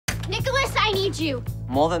Nicholas, I need you.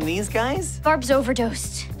 More than these guys? Barb's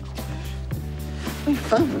overdosed. My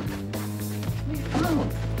phone. My phone.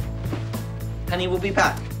 Honey, we'll be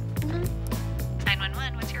back.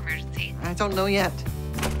 911, what's your emergency? I don't know yet.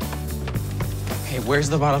 Hey, where's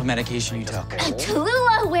the bottle of medication you took?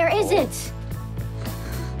 Tellulah, where is it?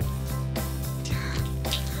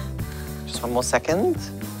 Just one more second.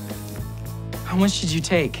 How much did you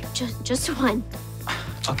take? Just one.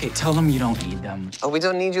 Okay, tell them you don't need them. Oh, we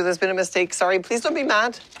don't need you. There's been a mistake. Sorry. Please don't be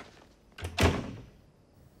mad.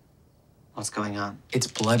 What's going on? It's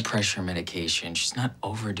blood pressure medication. She's not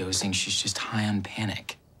overdosing. She's just high on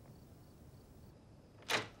panic.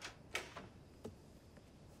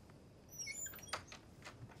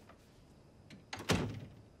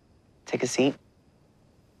 Take a seat.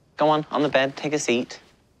 Go on the bed. Take a seat.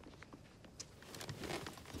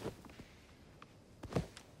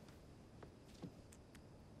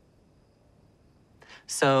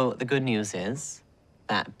 So the good news is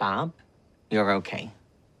that, Barb, you're okay.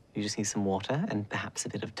 You just need some water and perhaps a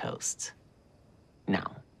bit of toast.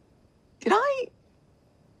 Now, did I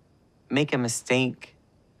make a mistake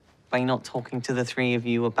by not talking to the three of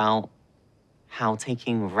you about how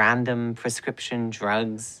taking random prescription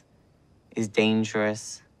drugs is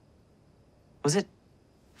dangerous? Was it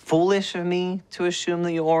foolish of me to assume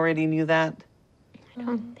that you already knew that? I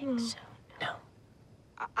don't think so. No.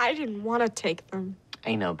 I didn't want to take them.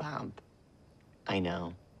 I know, Barb. I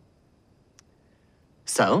know.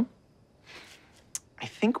 So, I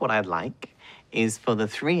think what I'd like is for the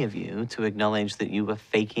three of you to acknowledge that you were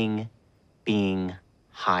faking being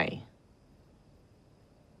high.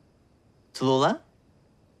 Tellulah,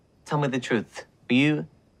 tell me the truth. Were you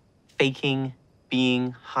faking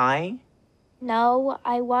being high? No,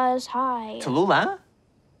 I was high. Tellulah,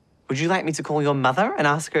 would you like me to call your mother and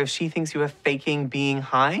ask her if she thinks you were faking being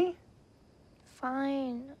high?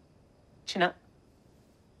 Fine. Chin up.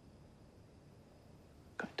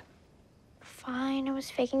 Good. Fine, I was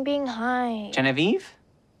faking being high. Genevieve?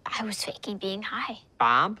 I was faking being high.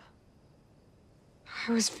 Barb?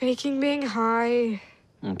 I was faking being high.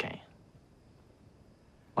 Okay.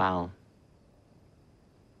 Wow.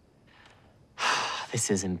 This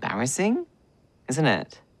is embarrassing, isn't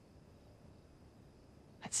it?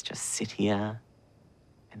 Let's just sit here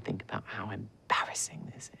and think about how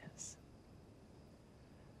embarrassing this is.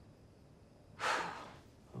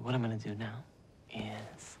 What I'm gonna do now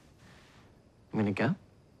is I'm gonna go,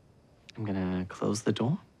 I'm gonna close the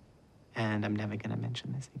door, and I'm never gonna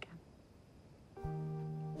mention this again.